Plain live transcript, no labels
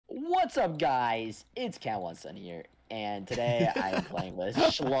What's up, guys? It's Cat1Son here, and today I am playing with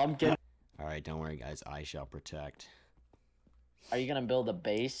Schlumpkin. Alright, don't worry, guys. I shall protect. Are you gonna build a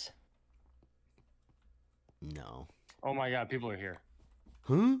base? No. Oh my god, people are here.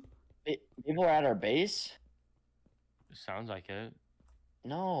 Huh? People are at our base? Sounds like it.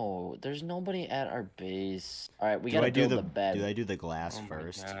 No, there's nobody at our base. Alright, we gotta build the bed. Do I do the glass Oh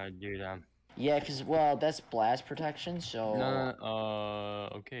first? my god, dude. Yeah, because, well, that's blast protection, so...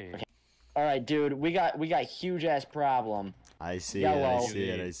 Okay. Alright, dude, we got huge-ass problem. I see Yellow. it, I see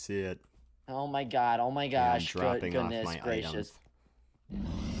it, I see it. Oh my god, oh my gosh, I'm dropping off goodness my gracious. items.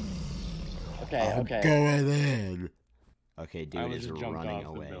 Okay, okay. Going in. Okay, I dude was is just jumped running off the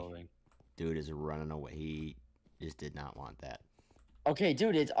away. building. Dude is running away. He just did not want that. Okay,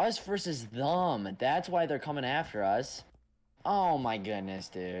 dude, it's us versus them. That's why they're coming after us. Oh my goodness,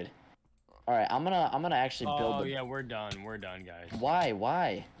 dude. All right, I'm gonna actually build. Oh yeah, we're done. We're done, guys. Why?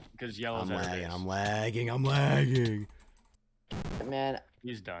 Why? Because yellow's I'm at our lagging, base. I'm lagging, I'm lagging. Man,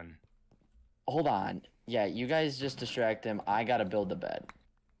 He's done. hold on. Yeah, you guys just distract him. I gotta build the bed.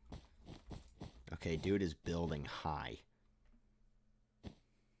 Okay, dude is building high.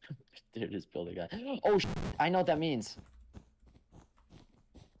 Dude is building a. Oh, I know what that means.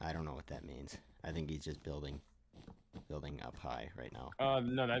 I don't know what that means. I think he's just building up high right now.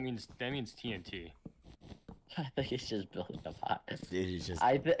 No, that means TNT. I think he's just building up high. Dude is just.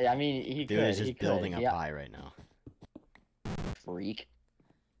 I mean, he Dude could. is just he building could. up high right now. Freak.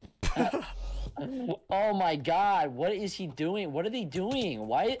 Oh my god, what is he doing? What are they doing?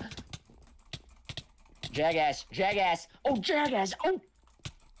 Why? Jackass, jackass, oh jackass, oh!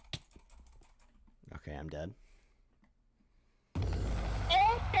 Okay, I'm dead.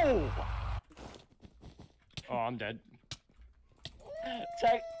 Oh! Oh, I'm dead.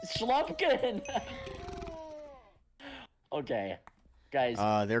 Schlumpkin! Okay,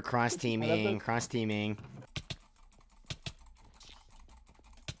 guys. They're cross teaming,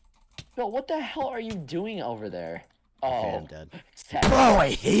 Bill, what the hell are you doing over there? Okay, Oh, I'm dead. sad. Bro,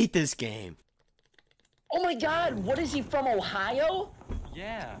 I hate this game. Oh my god, what is he from, Ohio?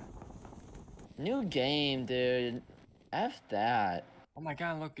 Yeah. New game, dude. F that. Oh my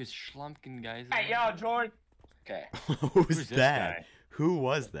god, look, it's Schlumpkin, guys. Hey, yo, Jordan. Okay. Who's this that? guy? Who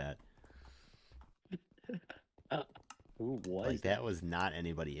was that? Who was Like, that was not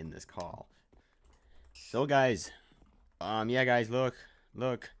anybody in this call. So, guys. Yeah, guys, look.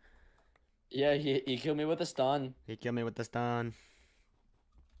 Yeah, he killed me with a stun. He killed me with the stun.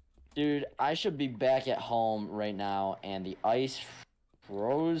 Dude, I should be back at home right now, and the ice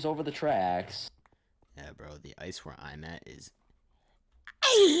froze over the tracks. Yeah, bro, the ice where I'm at is...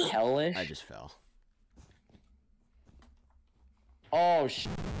 Hellish. I just fell. Oh,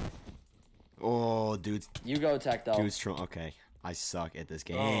 Oh, dude. You go, Tecto. Dude's okay. I suck at this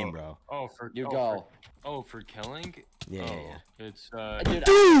game, bro. Oh, You go. For killing? Yeah, oh, yeah. It's Dude,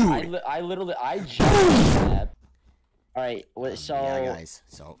 Dude! I literally jumped on that. Alright, so... Yeah, guys,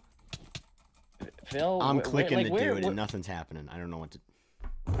 so... Phil, I'm clicking like, the dude and nothing's happening. I don't know what to...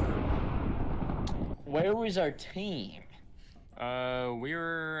 Where was our team? we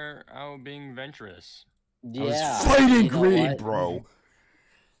were out being venturous. Yeah. I was fighting you know green, what? bro.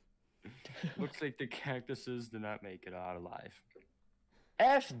 Looks like the cactuses did not make it out alive.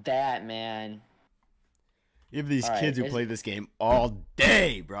 F that, man. You have these All right, kids who play this game all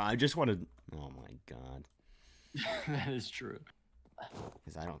day, bro. I just want to... Oh, my God. That is true.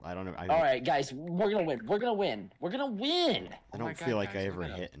 Because I don't know... Alright, guys, we're gonna win. We're gonna win. We're gonna win! I Oh my don't God, feel like guys, I look ever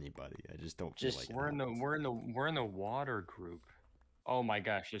at 'em. hit anybody. I just don't feel Just- like We're it. in the water group. Oh my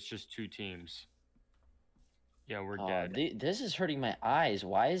gosh, it's just 2 teams. Yeah, we're Oh, dead. this is hurting my eyes.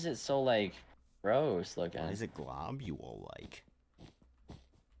 Why is it so, like, gross looking? Why is it globule-like?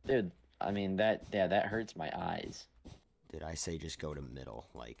 Dude, I mean, that hurts my eyes. Did I say just go to middle?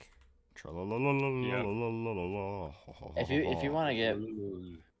 Like... If you want to get...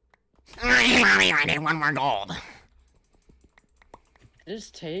 I need one more gold.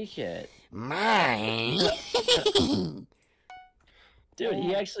 Just take it. Mine. Dude,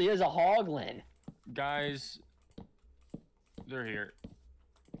 he actually is a hoglin. Guys, they're here.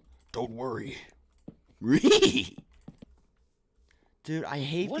 Don't worry. Dude, I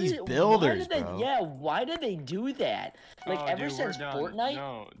hate What these is it- builders, why did bro. They, yeah, why did they do that? Like, Oh, ever dude, we're since done. Fortnite?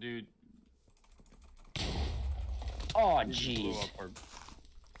 No, dude. Oh, We just blew jeez. up our-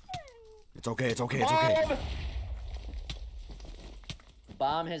 It's okay, it's okay, it's okay.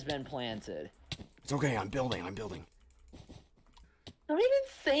 Bomb has been planted. It's okay, I'm building. Don't even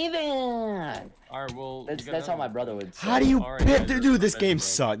say that. All right, well, That's how my brother would say. How do you... Alright, guys, Dude, this we're game bro.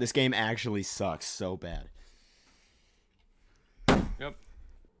 sucks. This game actually sucks so bad. Yep.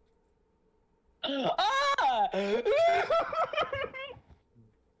 Ah!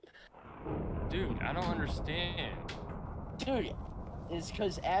 Dude, I don't understand. Dude, it's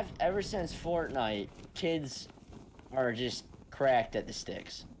because ever since Fortnite, kids are just cracked at the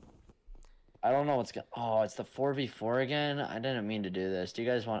sticks. I don't know what's going. Oh, it's the 4v4 again. I didn't mean to do this. Do you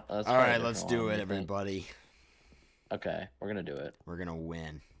guys want? Let's All try a right, different let's do one, it, you think? everybody. Okay, we're gonna do it. We're gonna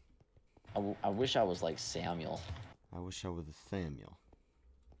win. I wish I was like Samuel. I wish I was Samuel.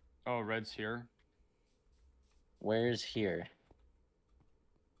 Oh, red's here. Where's here?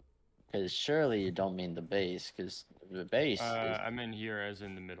 Because surely you don't mean the base, because the base is... I'm in here as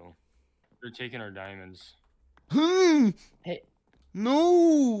in the middle. They're taking our diamonds. Hey,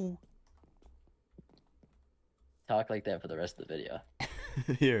 No! talk like that for the rest of the video.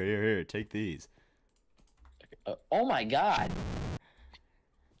 Here, take these. Oh my god!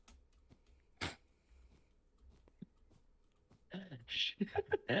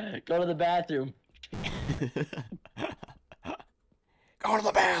 Go to the bathroom. Go to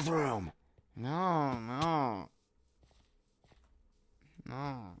the bathroom! No.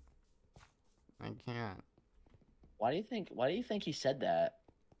 I can't. Why do you think he said that?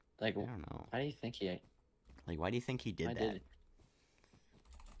 Like, I don't know. why do you think he... Like, why do you think he did that?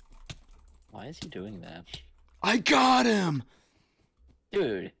 Why is he doing that? I got him!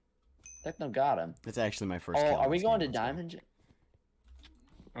 Dude, Techno got him. That's actually my first Oh, kill. are we this going to game. Let's go. Diamond?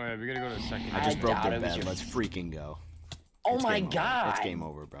 Oh yeah, we gotta go to the second. I just broke doubt their it was bed. your- Let's freaking go. Oh It's my game over. god! It's game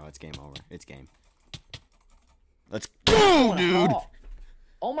over, bro. It's game over. It's game. Let's go, dude!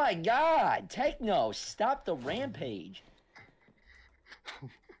 Oh my god! Techno, stop the rampage.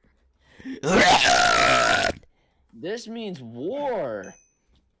 This means war.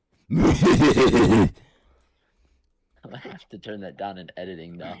 I'm gonna have to turn that down in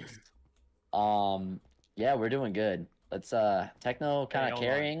editing though. Yeah, we're doing good. Let's Techno kind of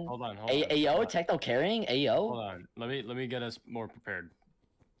carrying. Hold on. Ayo, Techno carrying. Ayo. Hold on. Let me get us more prepared.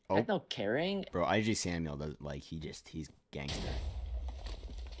 Oh. Techno carrying. Bro, IG Samuel does like he's gangster.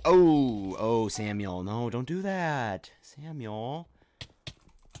 Oh, Samuel, no, don't do that, Samuel.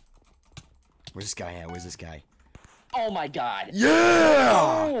 Where's this guy at? Where's this guy? Oh my god. Yeah.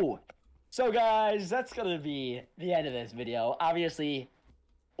 Oh! So guys, that's gonna be the end of this video. Obviously,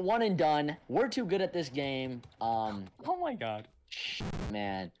 one and done. We're too good at this game. Oh my god.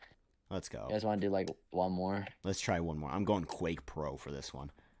 Man. Let's go. You guys want to do like one more? Let's try one more. I'm going Quake Pro for this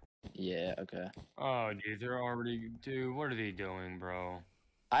one. Yeah. Okay. Oh, dude, they're already. Dude, what are they doing, bro?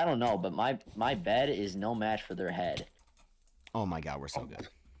 I don't know, but my bed is no match for their head. Oh my god, we're so good.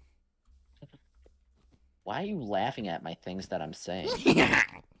 Why are you laughing at my things that I'm saying?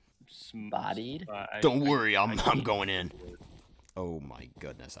 Bodied? Don't worry, I'm going in. Oh my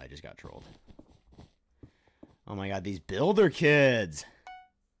goodness, I just got trolled. Oh my god, these builder kids.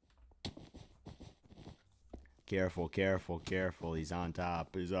 Careful. He's on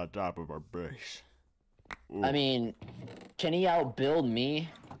top. He's on top of our base. Ooh. I mean, can he outbuild me?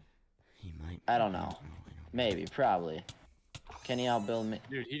 He might. I don't know. Maybe, probably. Can he outbuild me?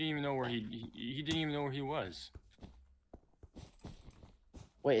 Dude, he didn't even know where he didn't even know where he was.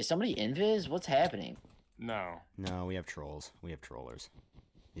 Wait, is somebody invis? What's happening? No. No, we have trolls. We have trollers.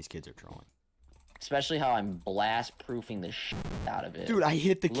 These kids are trolling. Especially how I'm blast proofing the shit out of it. Dude, I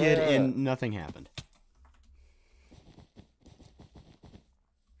hit the kid Look. and nothing happened.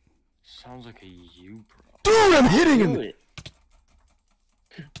 Sounds like a you, bro. Dude, I'm hitting him! Dude.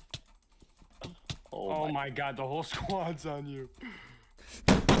 Oh my god, the whole squad's on you.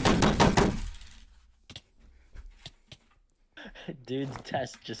 Dude's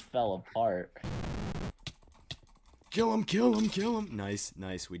test just fell apart. Kill him!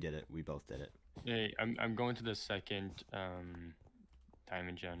 Nice, we did it. We both did it. Hey, I'm going to the second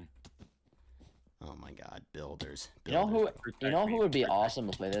diamond gen. Oh my god, builders. You know who? Protect You know me, who would be protect awesome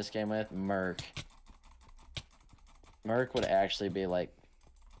to play this game with? Merc. Merc would actually be like.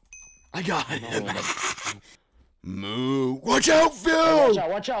 I got No, him! like- Moo! Watch out, Phil! Hey,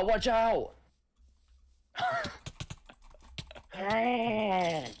 watch out!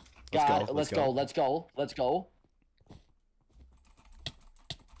 God, let's go. Let's go.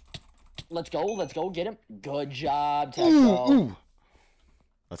 Get him. Good job, Techno.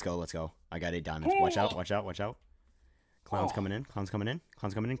 Let's go. I got 8 diamonds. Watch out. Clown's coming in. Clown's going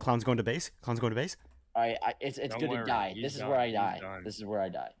to base. All right, it's Don't good to worry, die. he's This is done, where I he's die. done. This is where I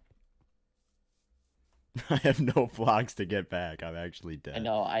die. I have no blocks to get back. I'm actually dead. I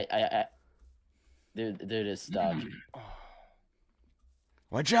know. Dude is stuck.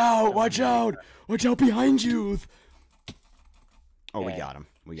 Watch out behind you. Oh, we Okay. got him.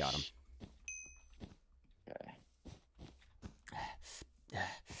 Okay.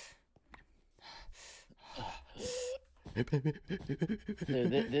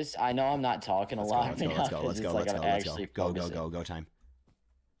 Dude, this I know I'm not talking a lot. Let's go. Go time.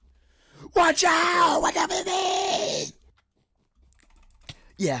 Watch out! Watch out for me!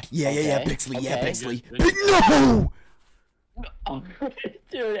 Yeah, Bixley, okay. yeah, Bixley. No! Oh,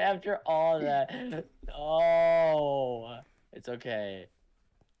 dude, after all that, oh, it's okay.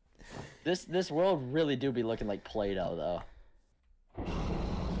 This world really do be looking like Play-Doh, though.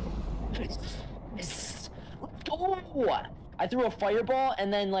 Oh, I threw a fireball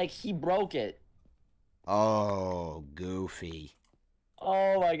and then like he broke it. Oh, goofy.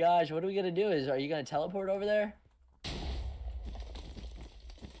 Oh my gosh, what are we gonna do? Are you gonna teleport over there?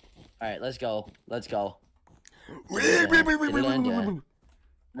 All right, let's go. Let's go.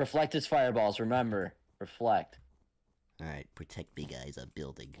 Reflect his fireballs. Remember, reflect. All right, protect me, guys. I'm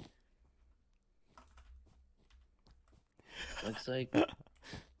building. Looks like,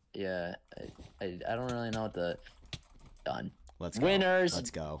 yeah. I don't really know what the done. Let's go. Winners. Let's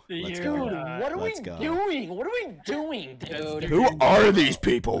go. Dude, Let's go. what are we doing? What are we doing, dude? Who are these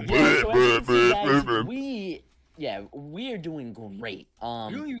people? Yeah, so as you can see, guys, we are doing great.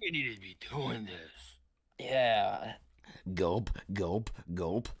 You need to be doing this. Yeah. Gulp, gulp,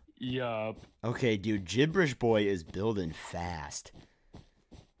 gulp. Yup. Okay, dude, Gibberish Boy is building fast.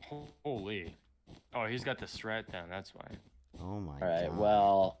 Holy. Oh, he's got the strat down. That's why. Oh my god. All right.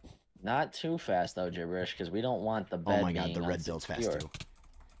 Well, not too fast though, Gibberish, because we don't want the bed. Oh my god, the red build's fast too.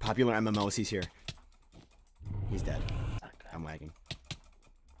 Popular MMOs, he's here. He's dead. I'm lagging.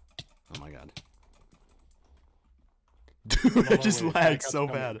 Oh my god. Dude, I just lagged so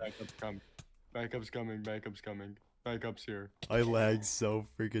bad. Backup's coming. Backup's here. I lagged so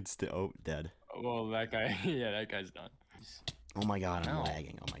freaking oh, dead. Well, that guy, yeah, that guy's done. Oh my god, I'm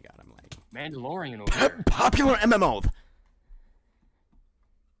lagging. Oh my god, I'm lagging. Mandalorian over there. Popular MMO.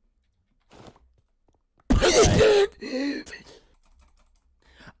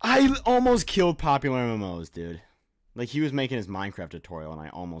 I almost killed popular MMOs, dude. Like, he was making his Minecraft tutorial, and I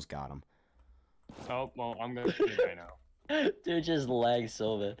almost got him. Oh, well, I'm gonna kill you right now. Dude just lagged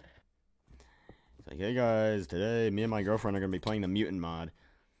so bad. It's like, hey guys, today me and my girlfriend are gonna be playing the mutant mod.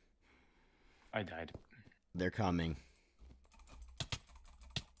 I died. They're coming.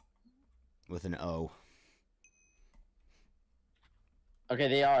 With an O. Okay,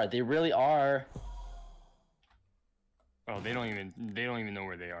 they are. They really are. Oh, they don't even know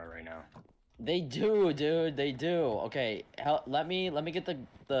where they are right now. They do, dude. They do. Okay, let me get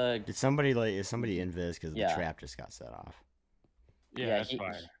the. Is somebody invis because the trap just got set off? Yeah, that's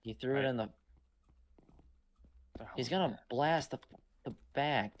fine. He threw it in the. He's gonna blast the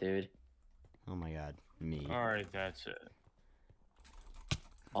back, dude. Oh my god, me. All right, that's it.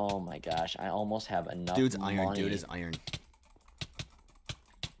 Oh my gosh, I almost have enough. Dude's money. iron. Dude is iron.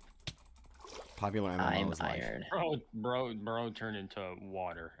 Popular MMO I'm is iron. Bro turned into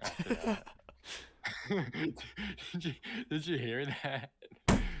water after that. Did you hear that?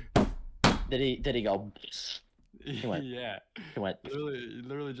 Did he go? He went. Yeah. He went.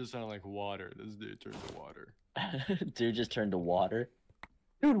 Literally just sounded like water. This dude turned to water. Dude just turned to water.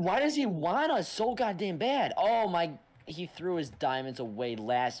 Dude, why does he want us so goddamn bad? Oh my! He threw his diamonds away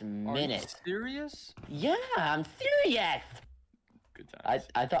last minute. Are you serious? Yeah, I'm serious. Good times.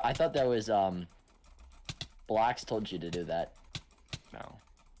 I thought that was Blocks told you to do that. No.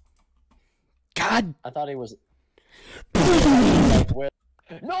 God. I thought he was.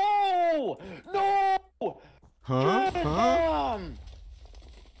 No! Huh?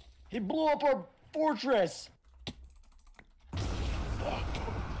 He blew up our fortress.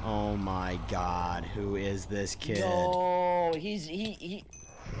 Oh my god, who is this kid? No, he.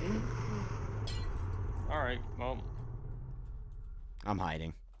 All right. Well. I'm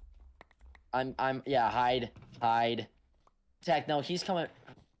hiding. Yeah, hide. Techno, he's coming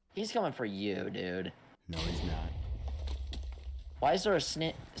for you, dude. No, he's not. Why is there a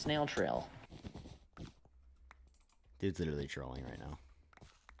snail trail? Dude's literally trolling right now.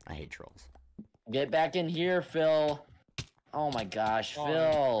 I hate trolls. Get back in here, Phil. Oh my gosh,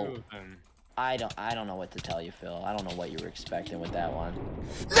 Phil. I don't know what to tell you, Phil. I don't know what you were expecting with that one.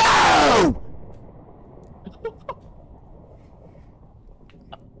 No!